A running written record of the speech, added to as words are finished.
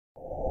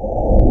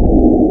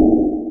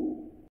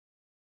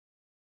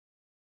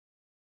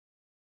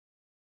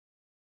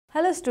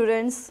Hello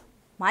students,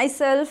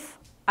 myself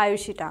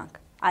Ayushi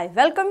Tak. I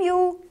welcome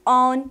you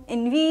on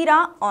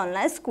Anvira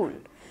Online School.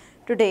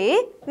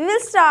 Today we will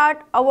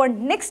start our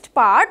next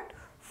part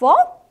for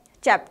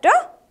chapter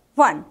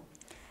 1.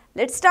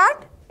 Let's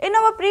start. In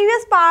our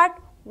previous part,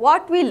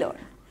 what we learned?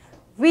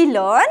 We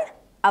learned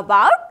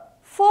about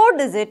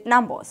 4-digit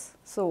numbers.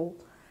 So,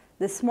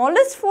 the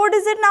smallest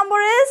 4-digit number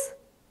is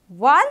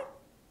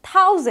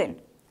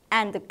 1000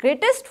 and the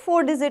greatest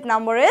 4-digit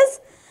number is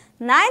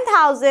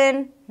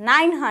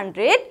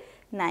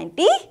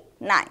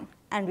 9999.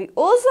 And we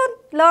also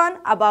learn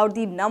about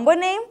the number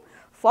name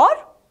for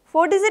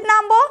 4-digit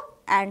number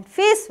and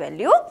face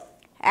value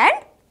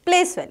and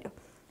place value.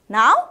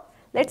 Now,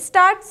 let's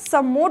start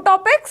some more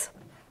topics.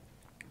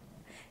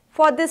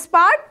 For this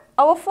part,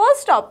 our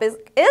first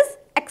topic is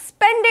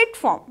expended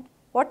form.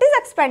 What is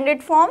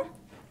expended form?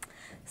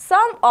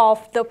 Sum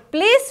of the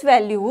place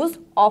values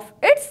of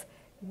its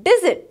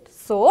digit.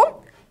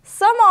 So,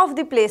 sum of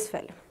the place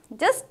value.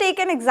 Just take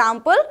an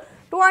example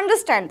to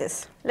understand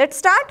this. Let's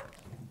start.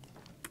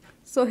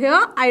 So,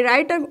 here I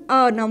write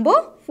a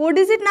number,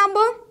 4-digit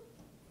number,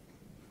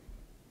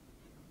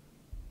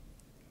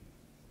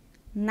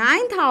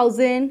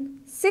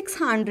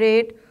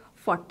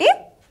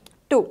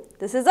 9642.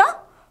 This is a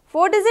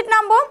 4-digit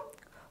number.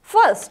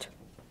 First,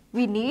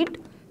 we need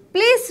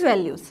place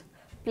values.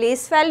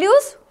 Place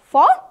values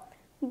for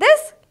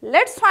this.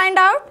 Let's find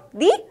out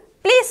the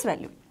place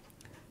value.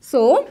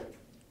 So,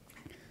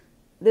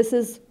 this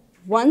is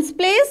 1's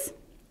place,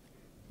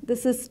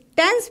 this is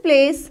 10's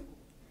place,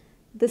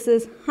 this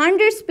is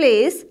 100's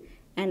place,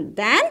 and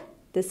then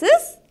this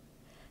is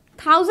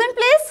 1000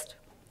 place.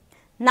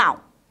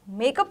 Now,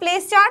 make a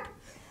place chart.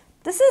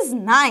 This is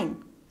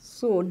 9.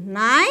 So,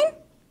 9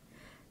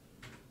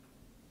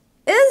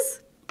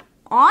 is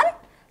on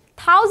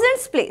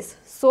 1000's place.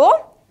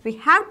 So, we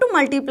have to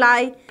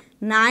multiply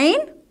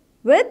 9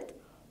 with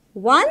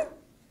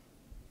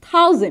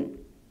 1000.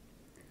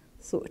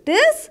 So, it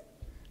is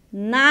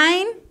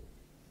 9000.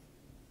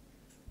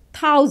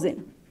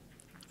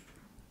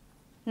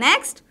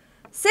 Next,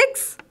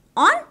 6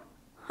 on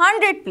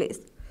 100 place.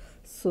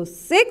 So,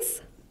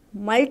 6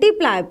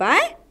 multiply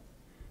by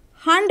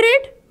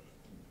 100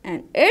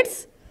 and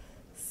it's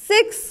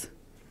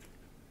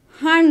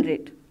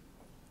 600.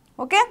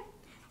 Okay.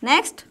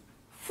 Next,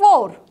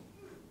 4.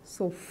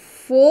 So,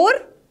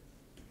 4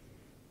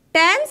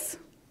 tens.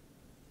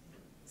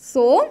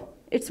 So,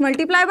 it's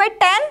multiplied by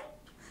 10.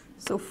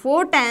 So,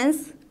 4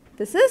 tens.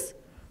 This is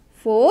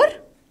 40.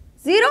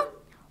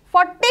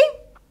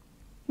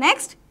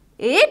 Next,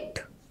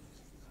 8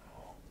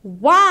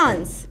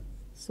 ones.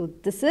 So,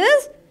 this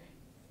is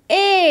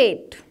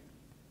 8.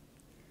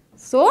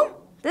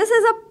 So, this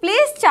is a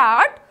place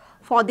chart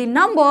for the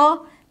number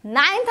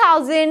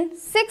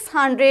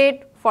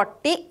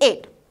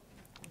 9648.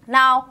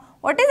 Now,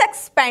 what is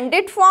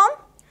expanded form?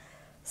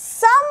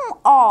 Sum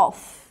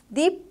of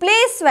the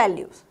place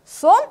values.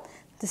 So,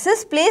 this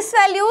is place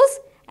values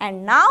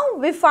and now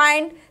we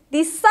find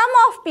the sum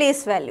of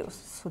place values.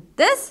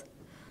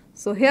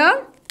 So,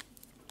 here,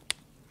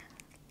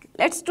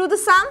 let's do the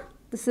sum.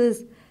 This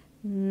is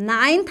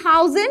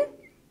 9000.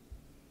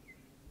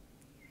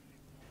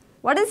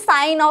 What is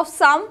sign of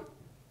sum?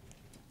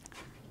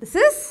 This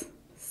is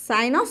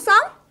sign of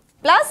sum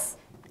plus.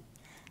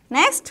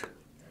 Next,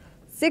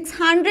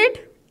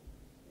 600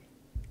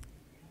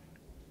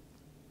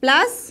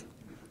 plus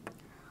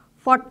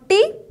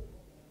 40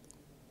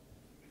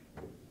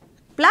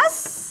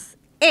 plus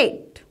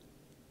 8.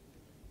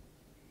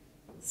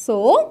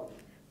 So,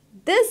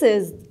 this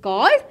is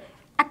called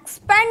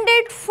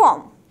expanded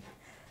form.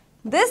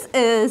 This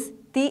is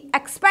the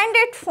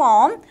expanded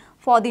form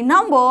for the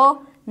number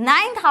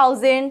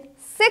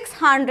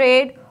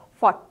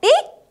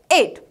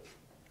 9648.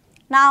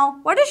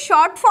 Now, what is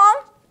short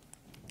form?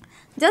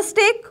 Just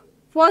take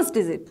first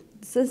digit.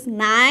 This is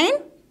 9,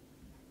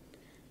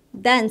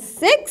 then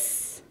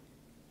 6,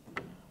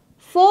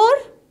 4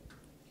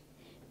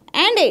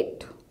 and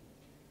 8.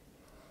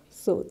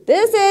 So,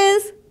 this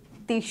is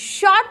the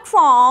short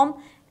form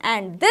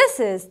and this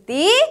is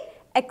the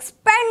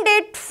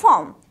expanded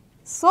form.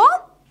 So,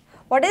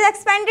 what is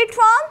expanded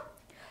form?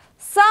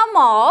 Sum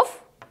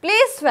of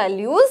place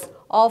values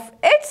of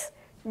its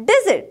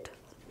digit.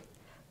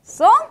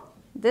 So,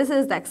 this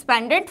is the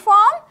expanded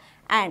form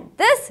and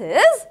this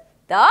is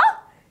the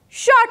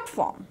short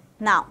form.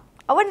 Now,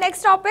 our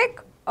next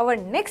topic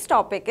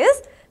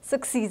is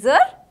successor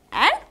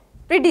and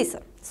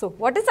predecessor. So,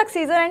 what is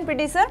successor and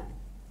predecessor?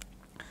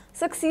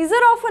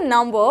 Successor of a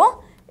number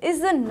is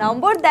the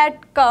number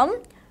that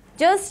comes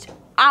just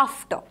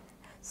after.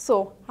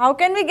 So, how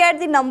can we get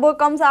the number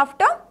comes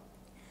after?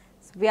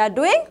 So, we are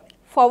doing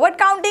forward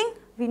counting.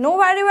 We know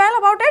very well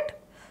about it.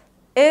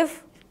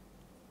 If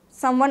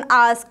someone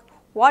asks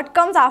what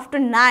comes after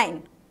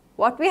 9,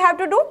 what we have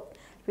to do?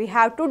 We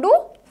have to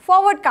do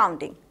forward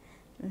counting.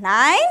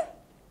 9,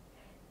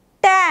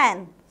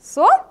 10.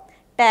 So,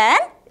 10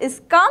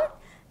 is come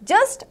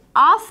just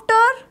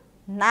after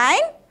 9.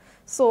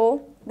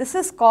 So, this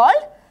is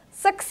called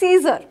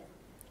successor.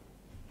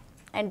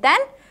 And then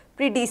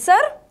predecessor.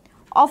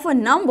 of a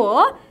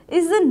number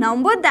is the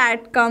number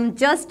that comes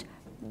just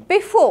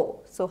before.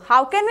 So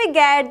how can we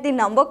get the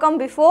number come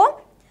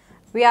before?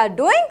 We are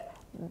doing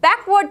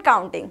backward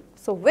counting.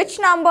 So which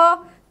number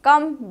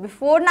come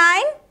before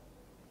 9?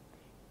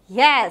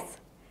 Yes,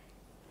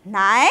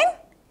 9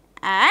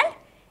 and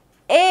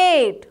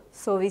 8.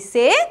 So we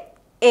say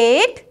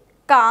 8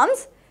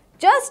 comes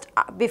just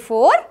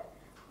before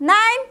 9.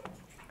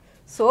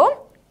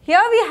 So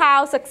here we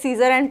have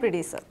successor and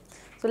predecessor.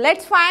 So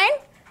let's find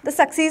the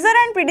successor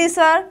and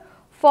predecessor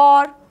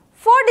for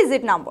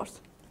 4-digit numbers.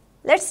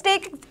 Let's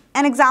take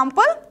an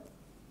example.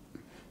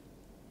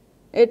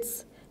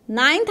 It's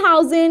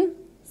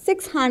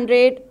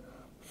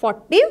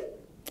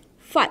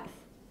 9645.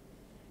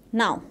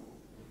 Now,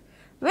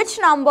 which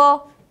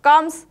number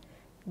comes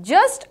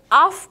just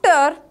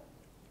after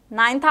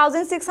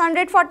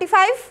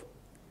 9645?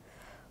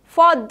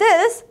 For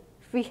this,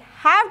 we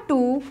have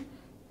to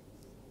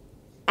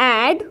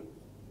add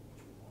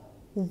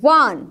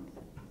 1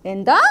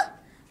 in the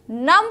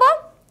number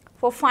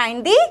for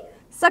find the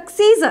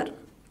successor.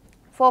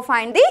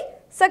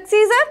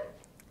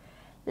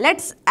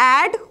 Let's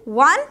add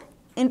 1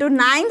 into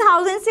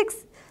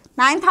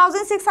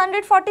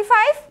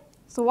 9645.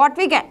 So what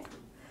we get?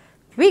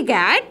 We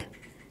get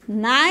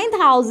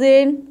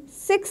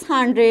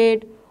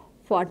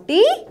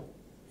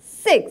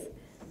 9646.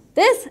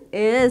 This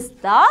is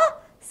the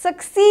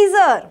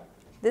successor.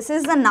 This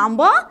is the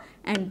number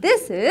and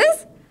this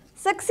is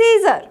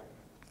successor.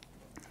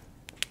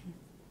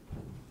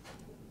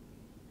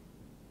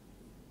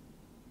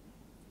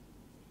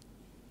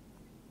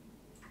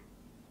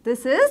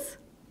 This is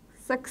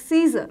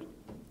successor.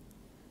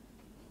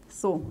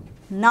 So,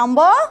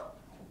 number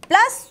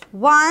plus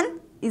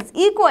 1 is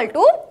equal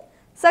to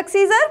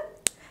successor.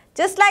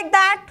 Just like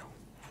that.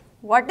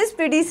 What is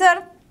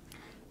predecessor?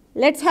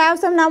 Let's have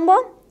some number.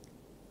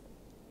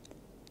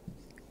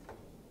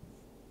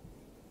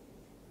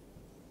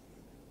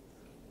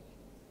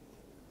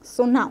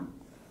 So now,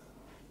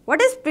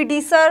 what is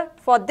predecessor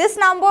for this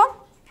number?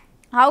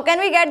 How can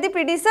we get the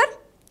predecessor?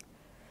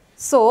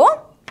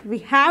 So, we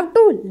have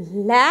to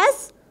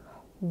less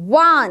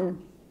 1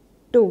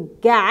 to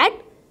get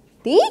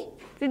the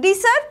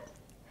predecessor.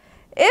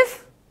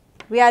 If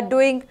we are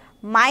doing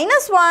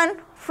minus 1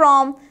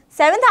 from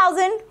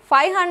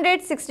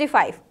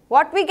 7565,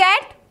 what we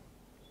get?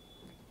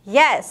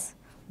 Yes,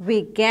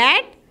 we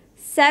get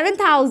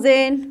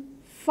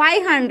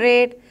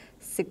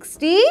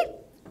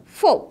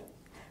 7564.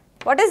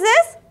 What is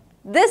this?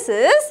 This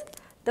is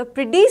the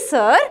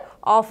predecessor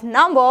of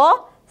number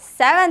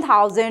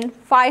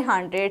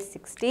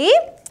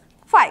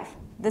 7565.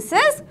 This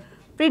is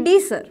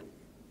predecessor.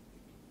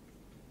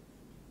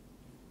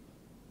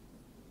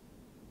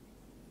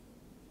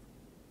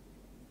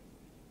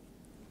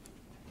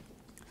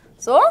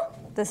 So,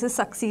 this is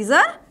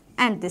successor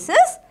and this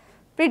is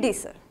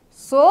predecessor.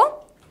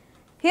 So,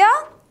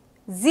 here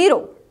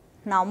 0.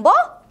 Number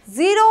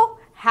 0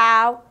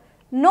 have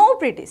no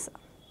predecessor.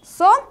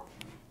 So,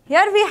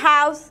 here we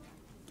have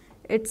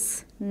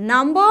its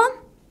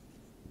number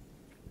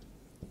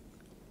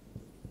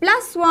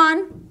plus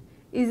 1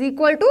 is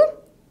equal to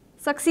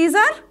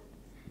successor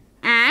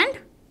and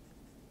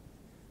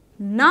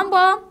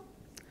number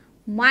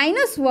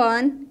minus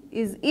 1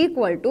 is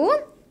equal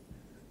to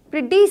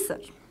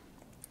predecessor.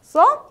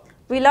 So,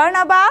 we learn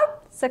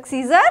about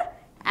successor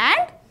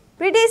and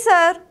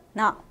predecessor.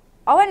 Now,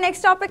 our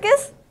next topic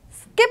is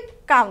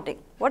skip counting.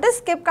 What is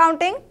skip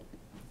counting?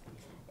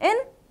 In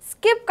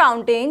skip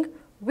counting,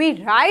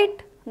 we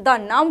write the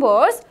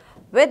numbers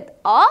with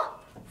a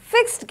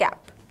fixed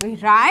gap. We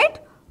write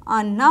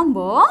a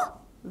number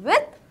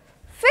with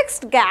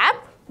fixed gap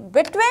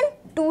between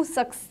two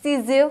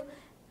successive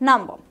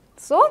numbers.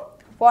 So,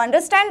 for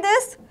understand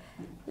this,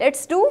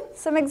 let's do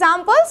some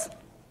examples.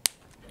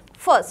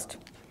 First,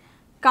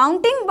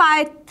 counting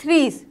by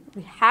threes.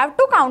 We have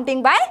to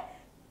counting by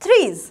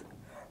threes.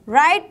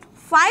 Write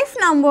 5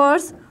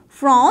 numbers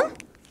from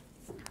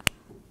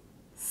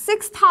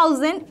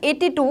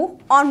 6082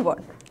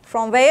 onward.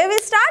 From where we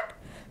start?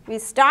 We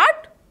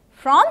start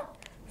from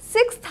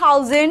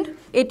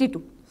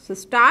 6082. So,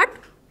 start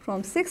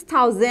from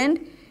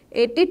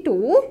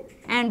 6082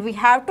 and we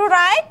have to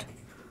write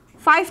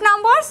 5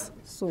 numbers.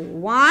 So,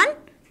 1,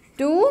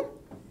 2,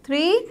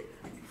 3,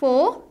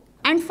 4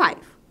 and 5.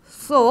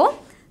 So,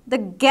 the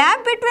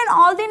gap between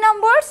all the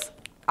numbers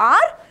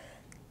are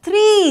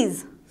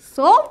 3's.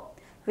 So,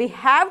 we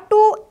have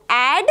to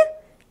add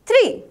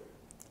 3.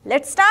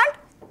 Let's start.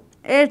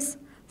 It's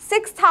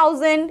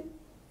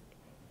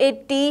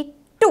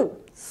 6082.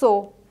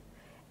 So,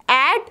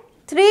 add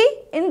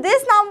 3 in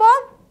this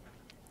number.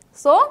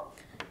 So,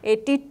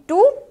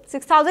 82,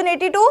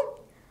 6082,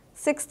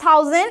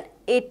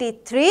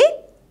 6083,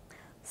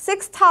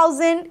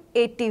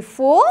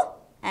 6084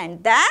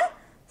 and then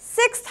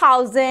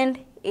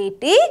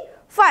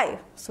 6085.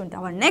 So,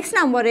 our next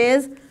number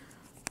is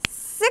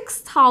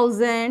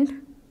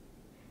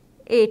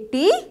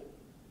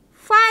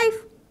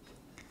 6085.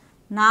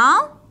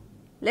 Now,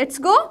 let's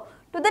go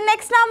to the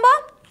next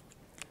number.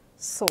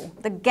 So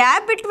the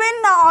gap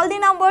between all the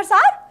numbers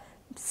are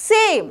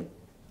same.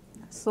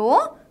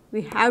 So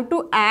we have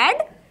to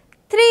add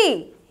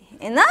 3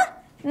 in the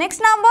next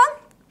number.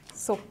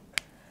 So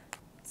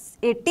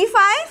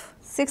 85,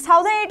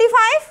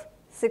 6085,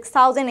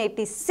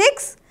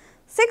 6086,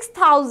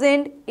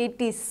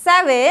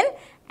 6087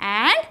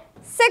 and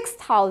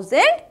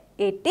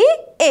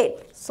 6088.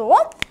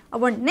 So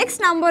our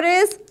next number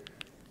is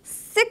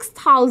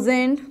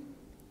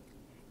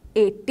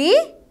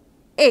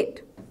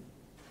 6088.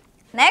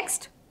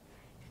 Next,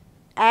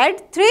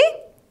 add 3.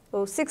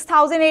 So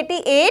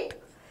 6088,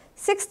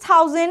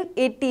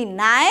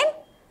 6089,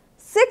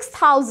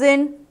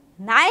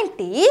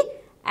 6090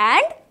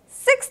 and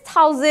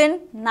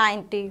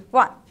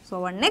 6091.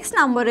 So our next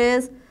number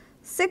is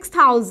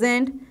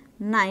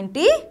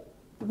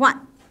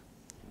 6091.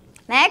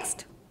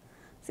 Next,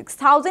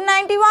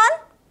 6091,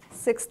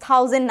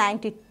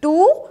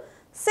 6092,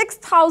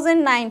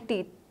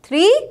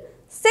 6093,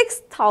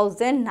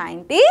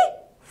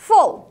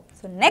 6094.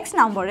 So next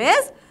number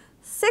is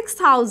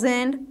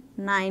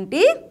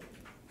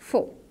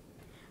 6094.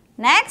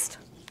 Next,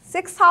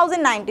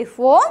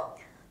 6094,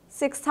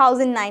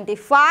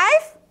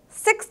 6095,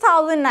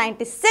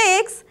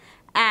 6096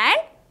 and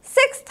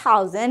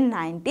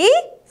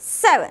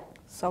 6097.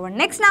 So our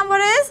next number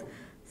is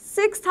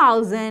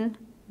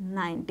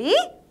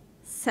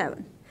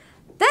 6097.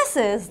 This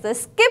is the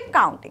skip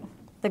counting.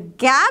 The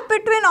gap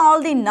between all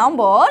the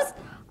numbers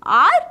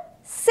are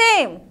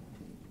same.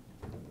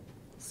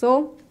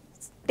 So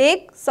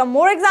take some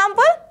more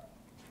example.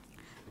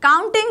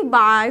 Counting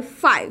by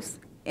 5s.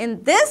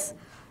 In this,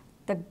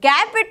 the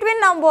gap between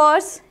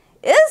numbers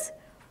is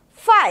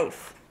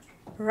 5.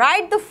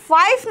 Write the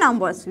 5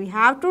 numbers. We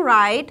have to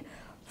write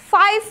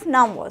 5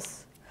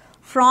 numbers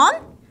from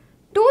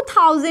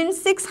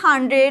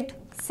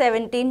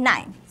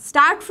 2679.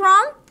 Start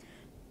from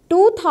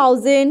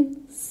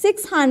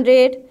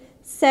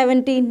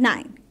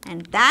 2679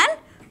 and then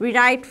we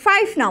write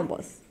 5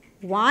 numbers.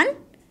 1,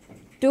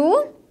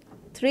 2,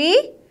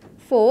 3,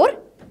 4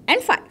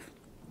 and 5.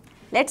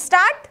 Let's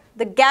start.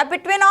 The gap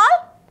between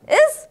all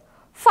is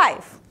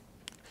 5.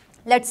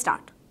 Let's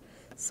start.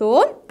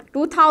 So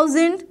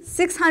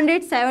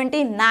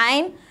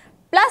 2679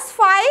 plus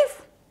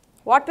 5,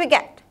 what we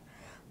get?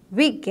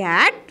 We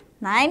get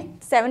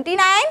 979,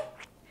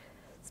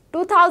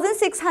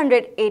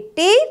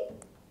 2680,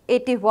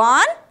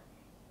 81,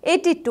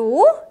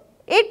 82,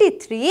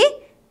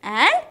 83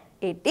 and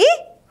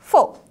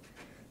 84.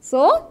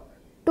 So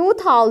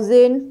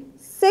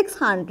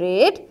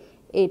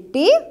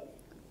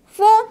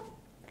 2684.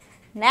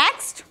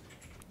 Next,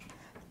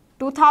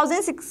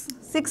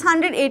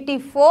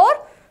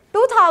 2684,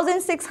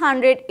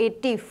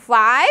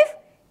 2685,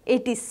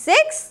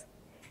 86,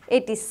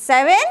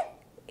 87,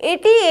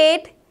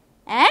 88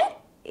 and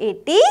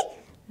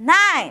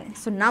 89.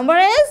 So number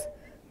is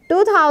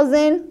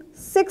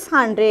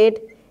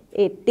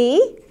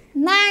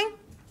 2689.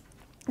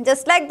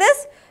 Just like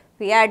this,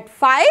 we add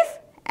 5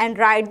 and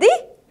write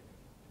the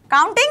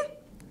counting.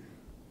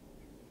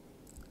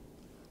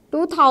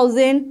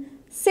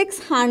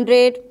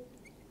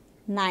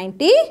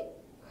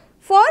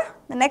 2694.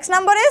 The next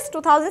number is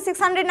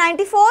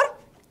 2694.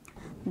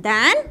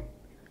 Then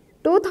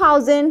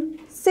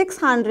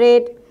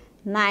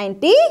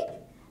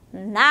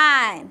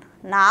 2699.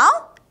 Now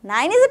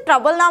 9 is a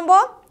trouble number.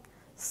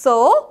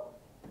 So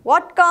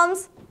what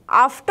comes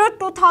after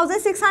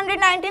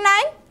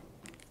 2699?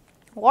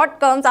 What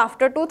comes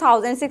after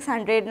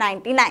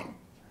 2699?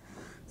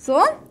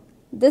 So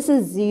this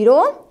is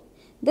 0.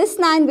 This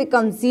 9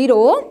 becomes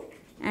 0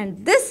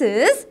 and this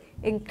is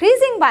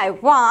increasing by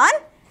 1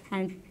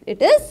 and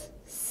it is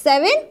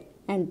 7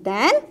 and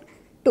then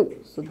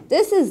 2. So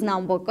this is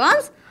number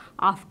comes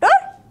after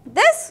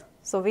this.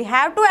 So we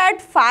have to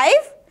add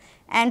 5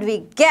 and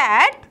we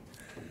get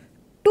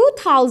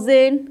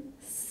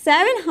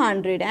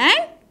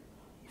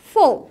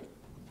 2704.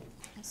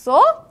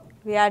 So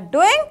we are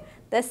doing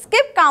the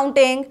skip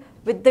counting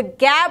with the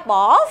gap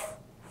of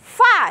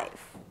 5.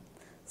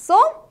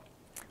 So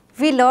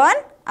we learn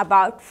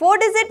about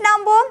 4-digit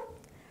number,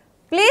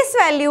 place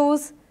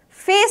values,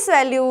 face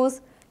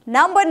values,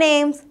 number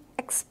names,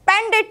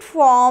 expanded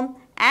form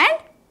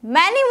and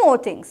many more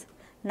things.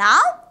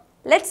 Now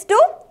let's do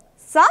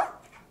some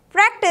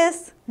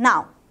practice.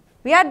 Now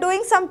we are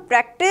doing some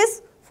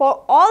practice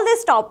for all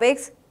these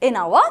topics in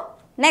our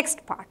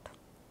next part.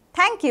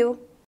 Thank you.